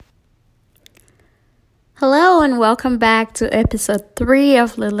Hello and welcome back to episode 3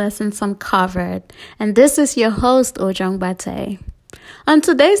 of the Lessons Uncovered. And this is your host, Ojong Bate. On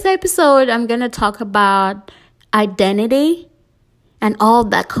today's episode, I'm going to talk about identity and all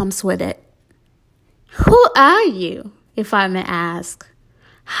that comes with it. Who are you, if I may ask?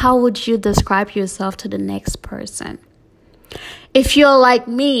 How would you describe yourself to the next person? If you're like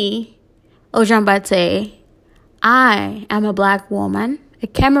me, Ojong Bate, I am a Black woman, a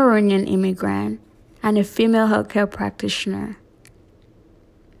Cameroonian immigrant, and a female healthcare practitioner.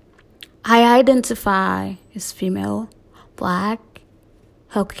 I identify as female, Black,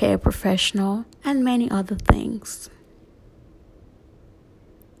 healthcare professional, and many other things.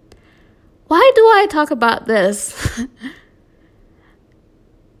 Why do I talk about this?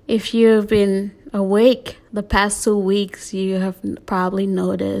 If you've been awake the past 2 weeks, you have probably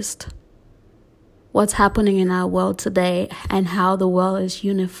noticed what's happening in our world today and how the world is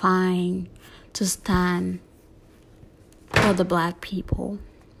unifying to stand for the Black people.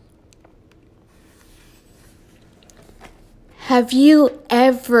 Have you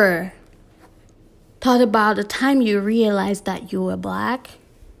ever thought about the time you realized that you were Black?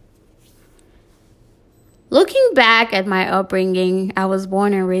 Looking back at my upbringing, I was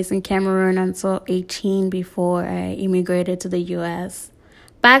born and raised in Cameroon until 18 before I immigrated to the U.S.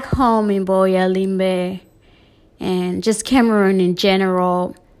 Back home in Boya Limbe and just Cameroon in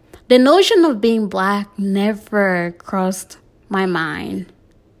general, the notion of being Black never crossed my mind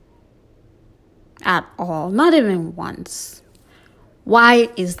at all, not even once. Why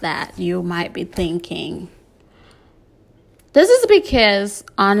is that, you might be thinking? This is because,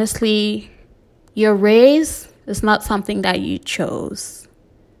 honestly, your race is not something that you chose.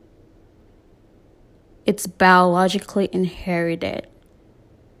 It's biologically inherited.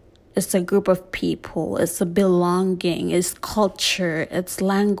 It's a group of people, it's a belonging, it's culture, it's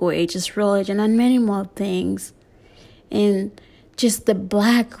language, it's religion, and many more things. And just the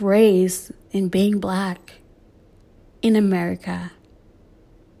Black race and being Black in America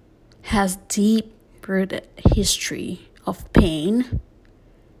has deep-rooted history of pain,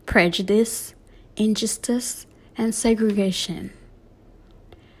 prejudice, injustice, and segregation.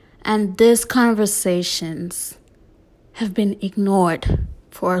 And these conversations have been ignored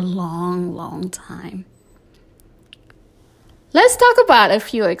for a long, long time. Let's talk about a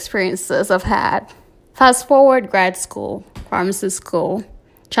few experiences I've had. Fast forward grad school, pharmacy school,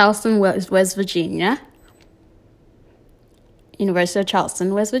 Charleston, West Virginia. University of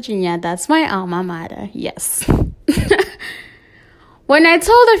Charleston, West Virginia. That's my alma mater, yes. When I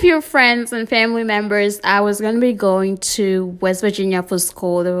told a few friends and family members I was going to be going to West Virginia for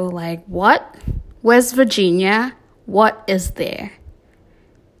school, they were like, "What? West Virginia? What is there?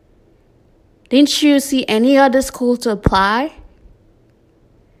 Didn't you see any other school to apply?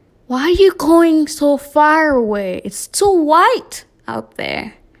 Why are you going so far away? It's too white out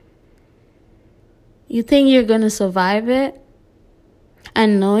there. You think you're going to survive it?"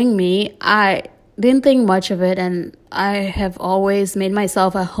 And knowing me, I didn't think much of it, and I have always made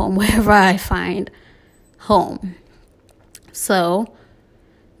myself at home wherever I find home. So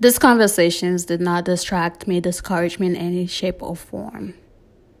these conversations did not distract me, discourage me in any shape or form.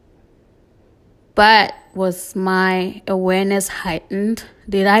 But was my awareness heightened?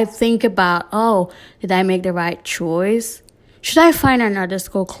 Did I think about, did I make the right choice? Should I find another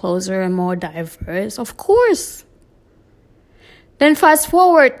school closer and more diverse? Of course. Then fast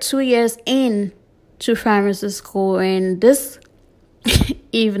forward 2 years in to pharmacy school, and this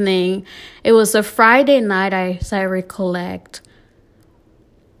evening, it was a Friday night, as I recollect.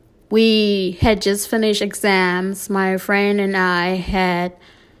 We had just finished exams. My friend and I had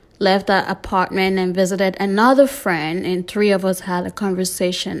left the apartment and visited another friend, and 3 of us had a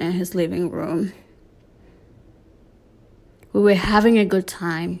conversation in his living room. We were having a good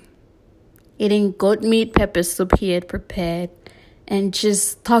time, eating goat meat pepper soup he had prepared, and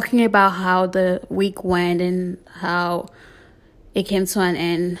just talking about how the week went and how it came to an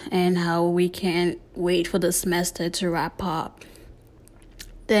end and how we can't wait for the semester to wrap up.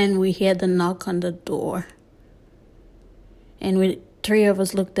 Then we heard the knock on the door, and we 3 of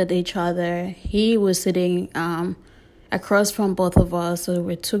us looked at each other. He was sitting across from both of us, so there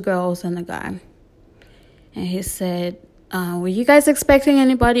were 2 girls and a guy. And he said, "Were you guys expecting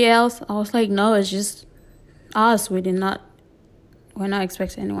anybody else?" I was like, "No, it's just us. We're not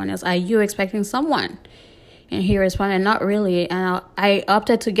expecting anyone else. Are you expecting someone?" And he responded, "Not really." And I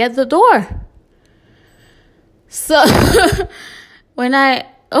opted to get the door. So when I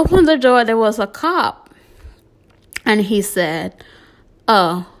opened the door, there was a cop. And he said,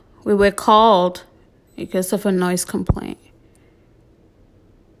 "Oh, we were called because of a noise complaint."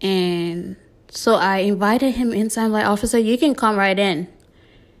 And So I invited him inside. I'm like, officer, you can come right in.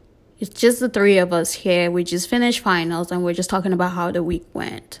 It's just the three of us here. We just finished finals and we're just talking about how the week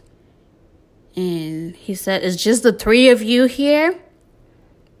went. And he said, it's just the three of you here?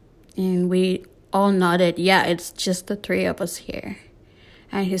 And we all nodded, yeah, it's just the three of us here.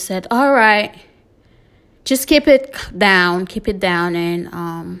 And he said, all right, just keep it down,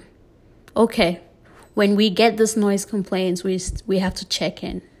 and okay. When we get this noise complaints, we have to check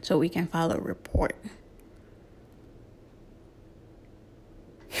in so we can file a report.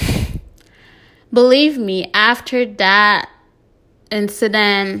 Believe me, after that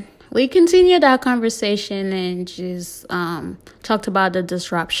incident, we continued our conversation and just talked about the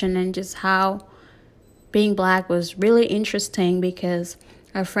disruption and just how being Black was really interesting, because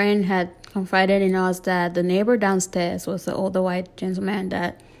our friend had confided in us that the neighbor downstairs was the older white gentleman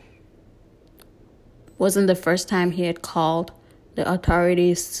that wasn't the first time he had called the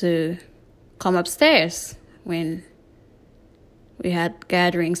authorities to come upstairs when we had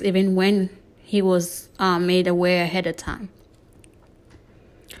gatherings, even when he was made aware ahead of time.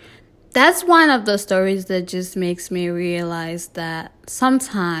 That's one of the stories that just makes me realize that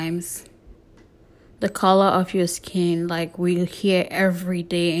sometimes the color of your skin, like we hear every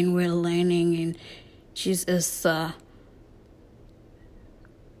day and we're learning, and just is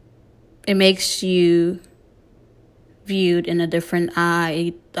it makes you viewed in a different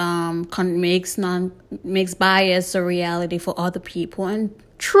eye. It makes bias a reality for other people, and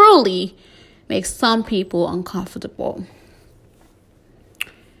truly makes some people uncomfortable.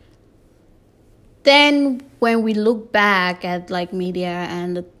 Then when we look back at like media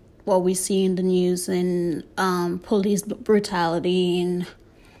and what we see in the news and police brutality, and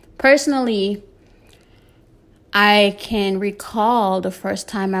personally, I can recall the first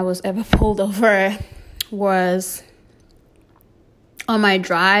time I was ever pulled over was on my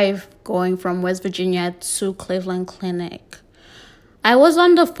drive going from West Virginia to Cleveland Clinic. I was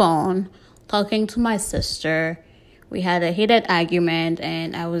on the phone talking to my sister. We had a heated argument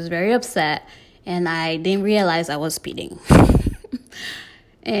and I was very upset, and I didn't realize I was speeding.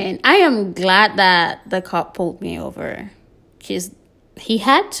 And I am glad that the cop pulled me over. He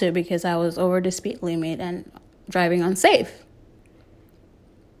had to, because I was over the speed limit and driving unsafe.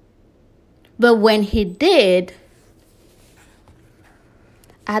 But when he did,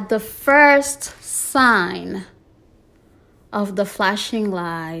 at the first sign of the flashing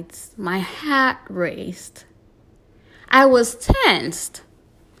lights, my heart raced. I was tensed.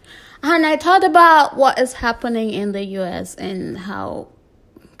 And I thought about what is happening in the U.S. and how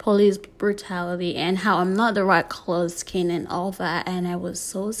police brutality and how I'm not the right color of skin and all that. And I was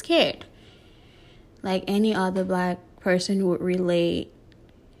so scared. Like any other Black person would relate.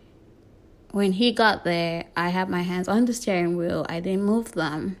 When he got there, I had my hands on the steering wheel. I didn't move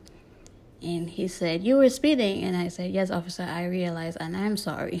them. And he said, you were speeding. And I said, yes, officer, I realized, and I'm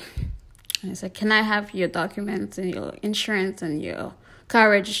sorry. And I said, can I have your documents and your insurance and your car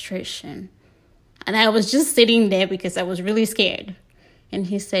registration? And I was just sitting there because I was really scared. And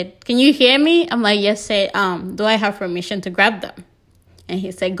he said, can you hear me? I'm like, yes, say, do I have permission to grab them? And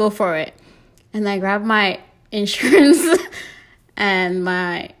he said, go for it. And I grabbed my insurance and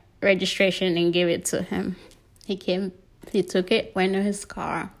my registration and gave it to him. He took it, went to his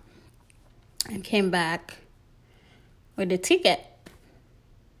car, and came back with a ticket.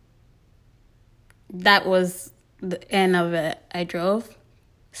 That was the end of it. I drove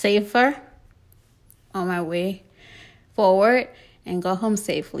safer on my way forward and got home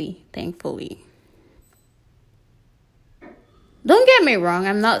safely, thankfully. Don't get me wrong,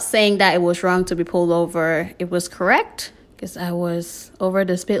 I'm not saying that it was wrong to be pulled over. It was correct, because I was over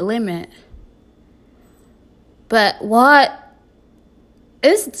the speed limit. But what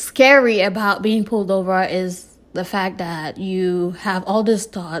is scary about being pulled over is the fact that you have all these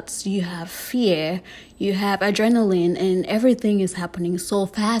thoughts, you have fear, you have adrenaline, and everything is happening so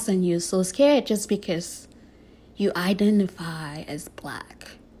fast and you're so scared just because you identify as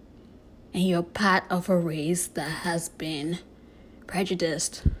Black and you're part of a race that has been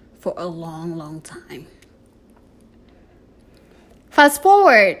prejudiced for a long, long time. Fast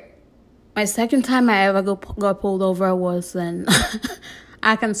forward, my second time I ever got pulled over was in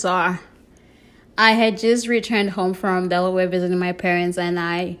Arkansas. I had just returned home from Delaware visiting my parents, and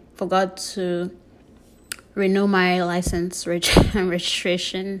I forgot to renew my license and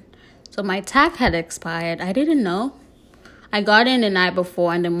registration. So my tag had expired. I didn't know. I got in the night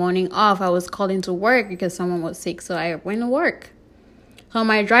before, and the morning off, I was called into work because someone was sick, so I went to work. So on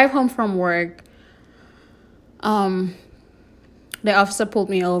my drive home from work, the officer pulled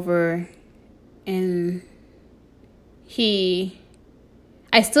me over, and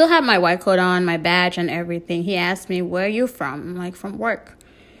I still have my white coat on, my badge and everything. He asked me, where are you from? I'm like, from work.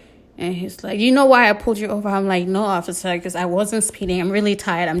 And he's like, you know why I pulled you over? I'm like, no, officer, because I wasn't speeding. I'm really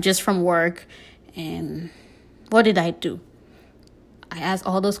tired. I'm just from work. And what did I do? I asked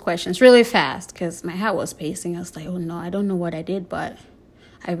all those questions really fast because my heart was pacing. I was like, oh no, I don't know what I did, but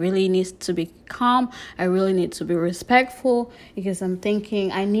I really need to be calm. I really need to be respectful because I'm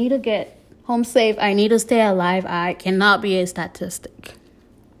thinking I need to get home safe. I need to stay alive. I cannot be a statistic.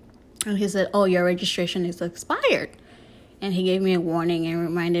 And he said, oh, your registration is expired. And he gave me a warning and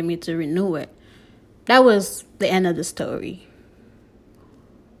reminded me to renew it. That was the end of the story.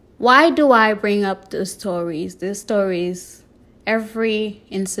 Why do I bring up these stories? These stories, every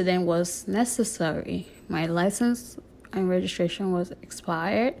incident was necessary. My license and registration was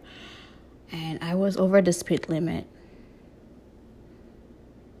expired, and I was over the speed limit.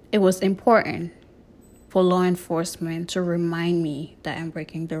 It was important for law enforcement to remind me that I'm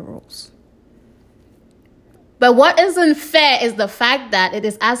breaking the rules. But what isn't fair is the fact that it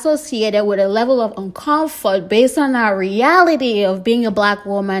is associated with a level of uncomfort based on our reality of being a black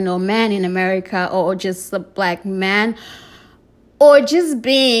woman or man in America, or just a black man, or just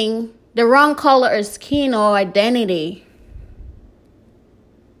being the wrong color of skin or identity.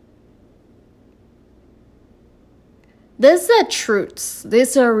 These are truths,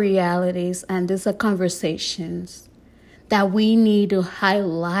 these are realities, and these are conversations that we need to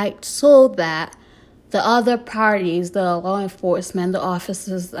highlight so that the other parties, the law enforcement, the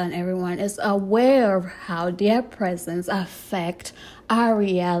officers, and everyone is aware of how their presence affect our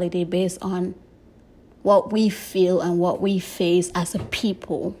reality based on what we feel and what we face as a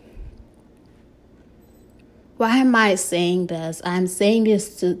people. Why am I saying this? I'm saying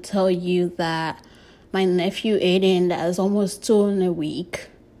this to tell you that my nephew Aiden, that is almost 2 in a week,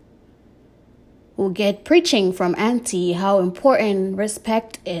 will get preaching from Auntie how important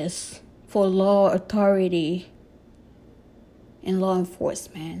respect is for law authority and law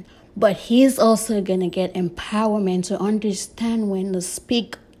enforcement. But he's also going to get empowerment to understand when to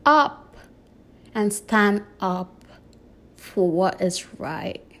speak up and stand up for what is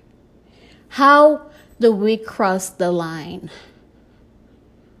right. How do we cross the line?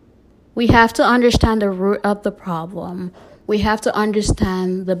 We have to understand the root of the problem. We have to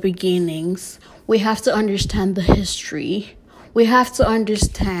understand the beginnings. We have to understand the history. We have to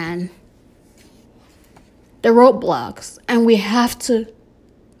understand the roadblocks, and we have to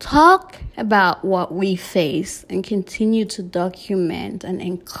talk about what we face and continue to document and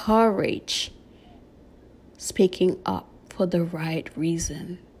encourage speaking up for the right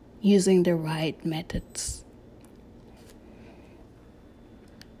reason, using the right methods.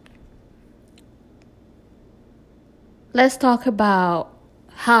 Let's talk about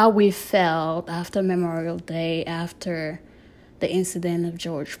how we felt after Memorial Day, after the incident of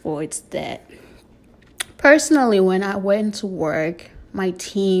George Floyd's death. Personally, when I went to work, my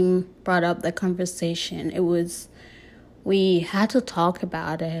team brought up the conversation. We had to talk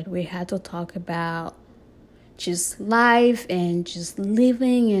about it. We had to talk about just life and just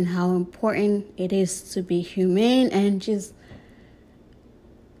living and how important it is to be humane, and just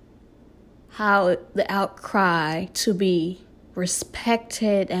how the outcry to be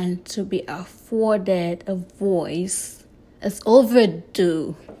respected and to be afforded a voice is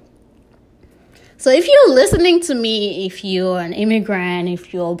overdue. So if you're listening to me, if you're an immigrant,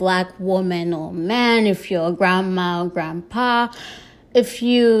 if you're a black woman or man, if you're a grandma or grandpa,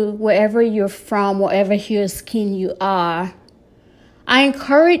 wherever you're from, whatever hue of skin you are, I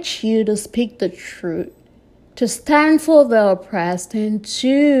encourage you to speak the truth, to stand for the oppressed, and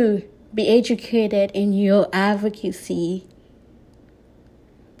to be educated in your advocacy.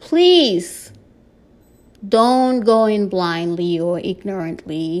 Please don't go in blindly or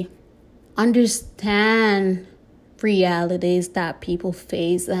ignorantly. Understand realities that people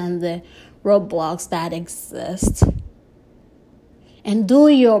face and the roadblocks that exist. And do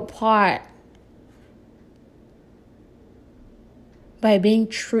your part by being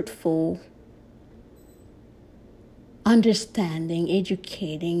truthful, understanding,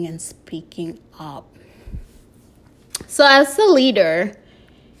 educating, and speaking up. So as a leader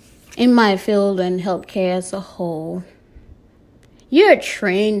in my field and healthcare as a whole, you're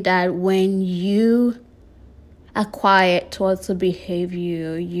trained that when you are quiet towards a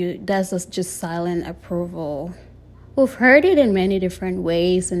behavior, that's just silent approval. We've heard it in many different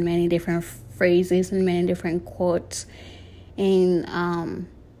ways, in many different phrases, in many different quotes. And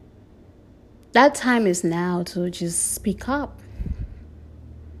that time is now to just speak up.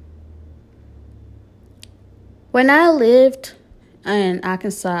 When I lived in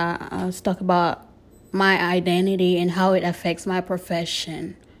Arkansas, let's talk about my identity and how it affects my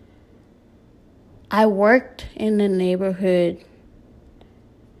profession. I worked in a neighborhood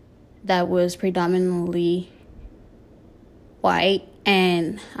that was predominantly white,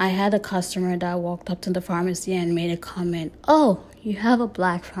 and I had a customer that walked up to the pharmacy and made a comment, "Oh, you have a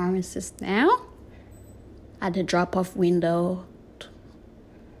black pharmacist now?" At the drop-off window.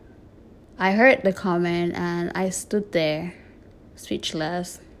 I heard the comment and I stood there,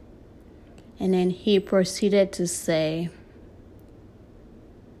 speechless. And then he proceeded to say,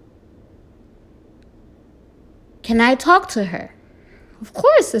 "Can I talk to her?" Of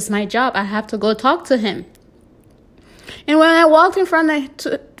course, it's my job. I have to go talk to him. And when I walked in front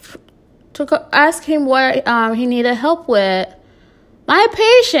to ask him what he needed help with, my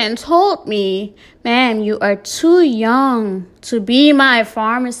patient told me, "Ma'am, you are too young to be my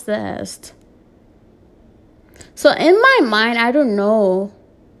pharmacist." So in my mind, I don't know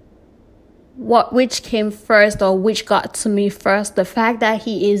which came first or which got to me first. The fact that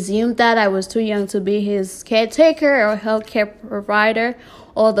he assumed that I was too young to be his caretaker or healthcare provider,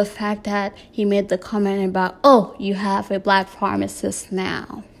 or the fact that he made the comment about, "Oh, you have a black pharmacist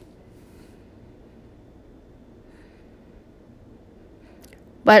now."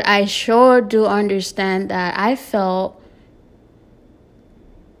 But I sure do understand that I felt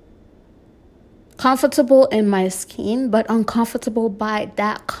comfortable in my skin, but uncomfortable by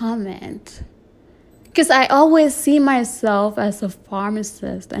that comment. Because I always see myself as a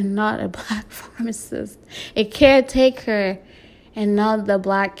pharmacist and not a black pharmacist, a caretaker and not the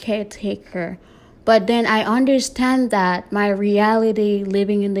black caretaker. But then I understand that my reality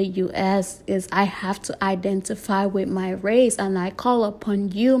living in the U.S. is I have to identify with my race, and I call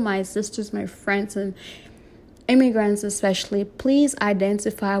upon you, my sisters, my friends, and immigrants especially, please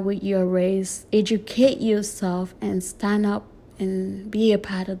identify with your race, educate yourself, and stand up and be a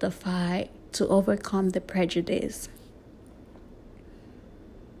part of the fight to overcome the prejudice.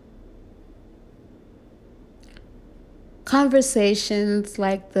 Conversations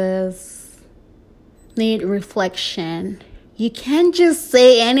like this need reflection. You can't just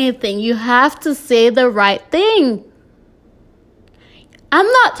say anything. You have to say the right thing. I'm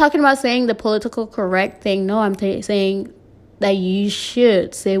not talking about saying the political correct thing. No, I'm saying that you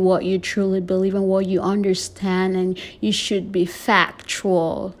should say what you truly believe and what you understand, and you should be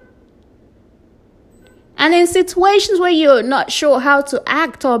factual. And in situations where you're not sure how to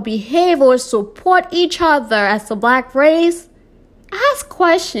act or behave or support each other as a black race, ask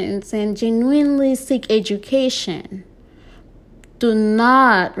questions and genuinely seek education. Do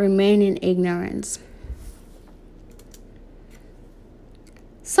not remain in ignorance.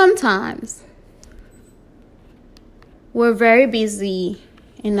 Sometimes we're very busy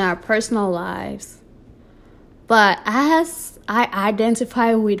in our personal lives, but as I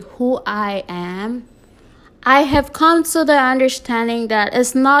identify with who I am, I have come to the understanding that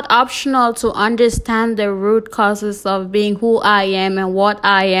it's not optional to understand the root causes of being who I am and what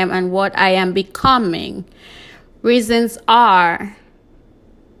I am becoming. Reasons are,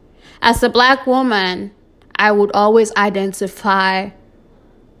 as a black woman, I would always identify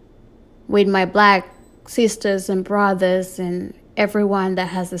with my black sisters and brothers and everyone that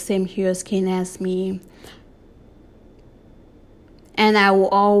has the same hue of skin as me. And I will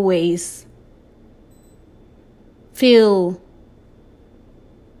always feel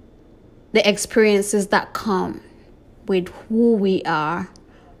the experiences that come with who we are.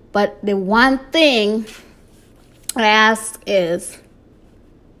 But the one thing I ask is,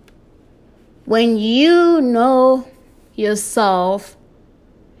 when you know yourself,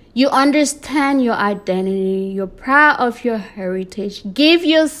 you understand your identity, you're proud of your heritage, give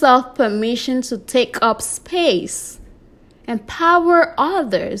yourself permission to take up space, empower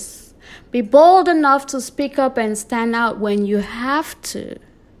others. Be bold enough to speak up and stand out when you have to.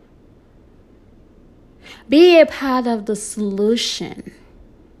 Be a part of the solution.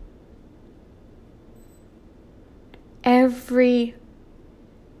 Everybody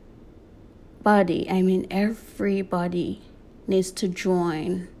needs to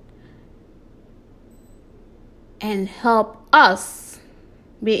join and help us,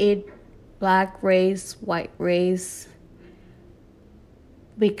 be it black race, white race,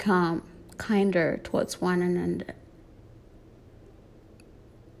 become kinder towards one another.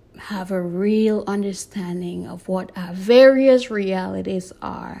 Have a real understanding of what our various realities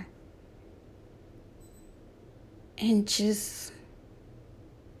are. And just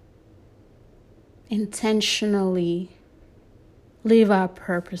intentionally live our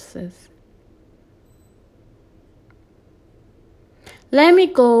purposes. Let me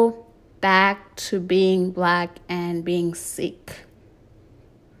go back to being black and being sick.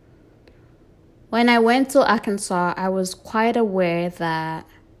 When I went to Arkansas, I was quite aware that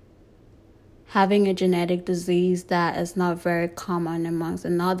having a genetic disease that is not very common amongst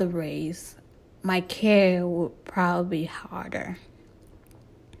another race, my care would probably be harder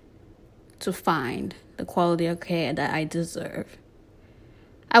to find the quality of care that I deserve.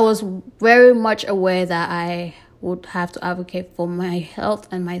 I was very much aware that I would have to advocate for my health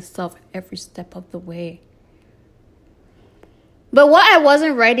and myself every step of the way. But what I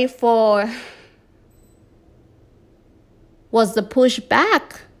wasn't ready for was the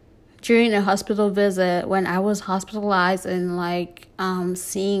pushback during a hospital visit when I was hospitalized and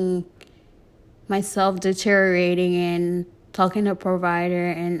seeing myself deteriorating and talking to a provider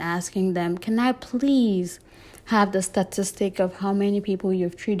and asking them, can I please have the statistic of how many people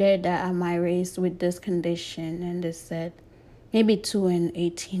you've treated that are my race with this condition? And they said, maybe 2 in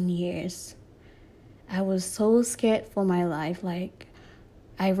 18 years. I was so scared for my life.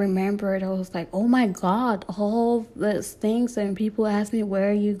 I remembered, I was like, oh my God, all these things, and people asked me, where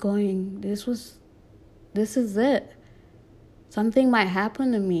are you going? This is it. Something might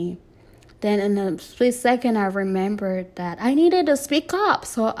happen to me. Then in a split second, I remembered that I needed to speak up.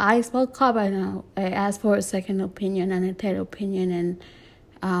 So I spoke up. I asked for a second opinion and a third opinion,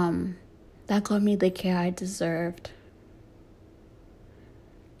 and that got me the care I deserved.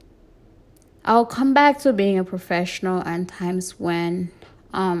 I'll come back to being a professional and times when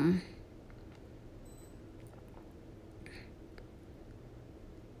I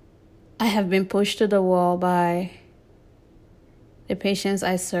have been pushed to the wall by the patients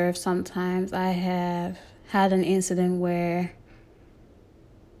I serve. Sometimes I have had an incident where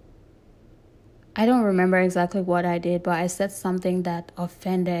I don't remember exactly what I did, but I said something that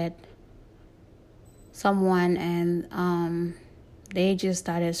offended someone, and they just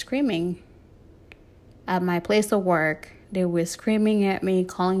started screaming at my place of work. They were screaming at me,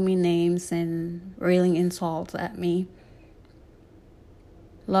 calling me names, and railing insults at me.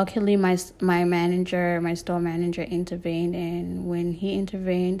 Luckily, my store manager intervened, and when he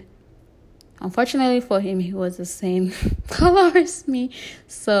intervened, unfortunately for him, he was the same color as me,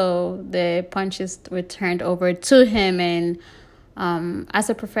 so the punches were turned over to him, and as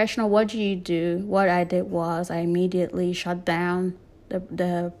a professional, what do you do? What I did was I immediately shut down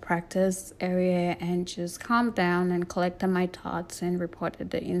the practice area and just calmed down and collected my thoughts and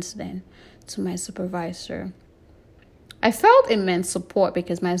reported the incident to my supervisor. I felt immense support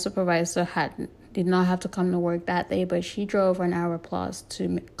because my supervisor did not have to come to work that day, but she drove an hour plus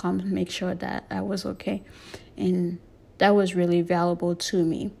to come make sure that I was okay, and that was really valuable to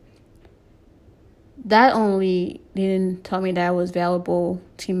me. That only didn't tell me that I was a valuable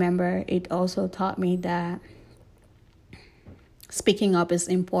team member. It also taught me that speaking up is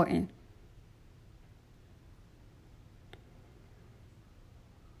important.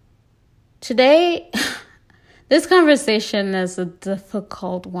 Today, this conversation is a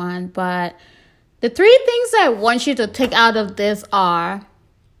difficult one, but the 3 things I want you to take out of this are: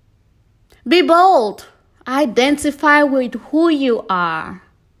 be bold, identify with who you are,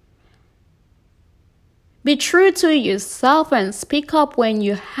 be true to yourself and speak up when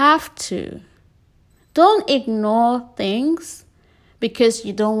you have to. Don't ignore things because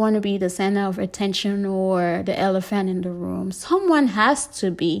you don't want to be the center of attention or the elephant in the room. Someone has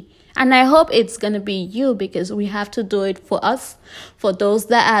to be. And I hope it's going to be you, because we have to do it for us, for those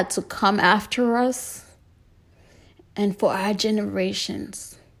that are to come after us, and for our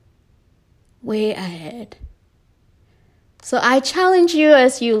generations way ahead. So I challenge you,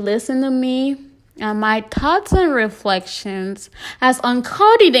 as you listen to me and my thoughts and reflections, as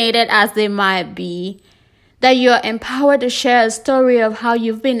uncoordinated as they might be, that you are empowered to share a story of how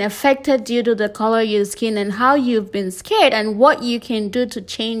you've been affected due to the color of your skin and how you've been scared and what you can do to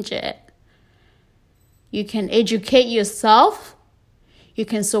change it. You can educate yourself. You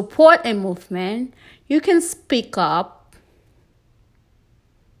can support a movement. You can speak up.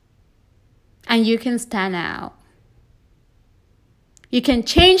 And you can stand out. You can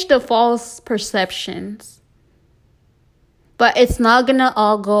change the false perceptions. But it's not going to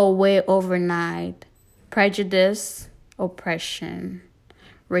all go away overnight. Prejudice, oppression,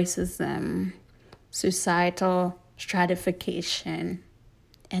 racism, societal stratification,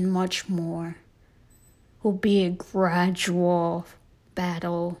 and much more will be a gradual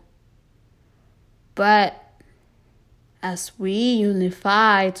battle. But as we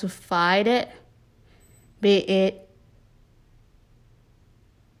unify to fight it, be it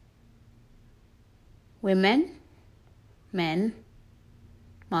women, men,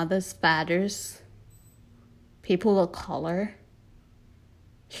 mothers, fathers, people of color,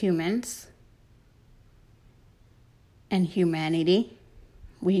 humans, and humanity,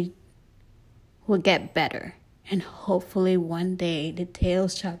 we will get better. And hopefully one day the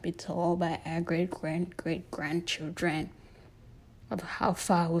tales shall be told by our great-grandchildren of how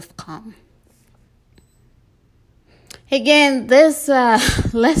far we've come. Again, this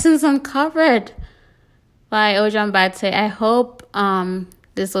Lessons Uncovered by Ojan Bate. I hope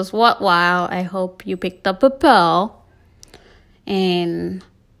this was worthwhile. I hope you picked up a pearl. And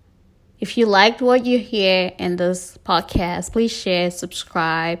if you liked what you hear in this podcast, please share,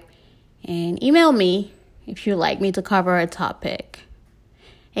 subscribe, and email me if you'd like me to cover a topic.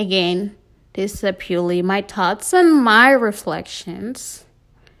 Again, these are purely my thoughts and my reflections.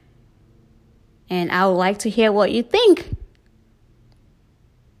 And I would like to hear what you think.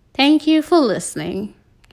 Thank you for listening.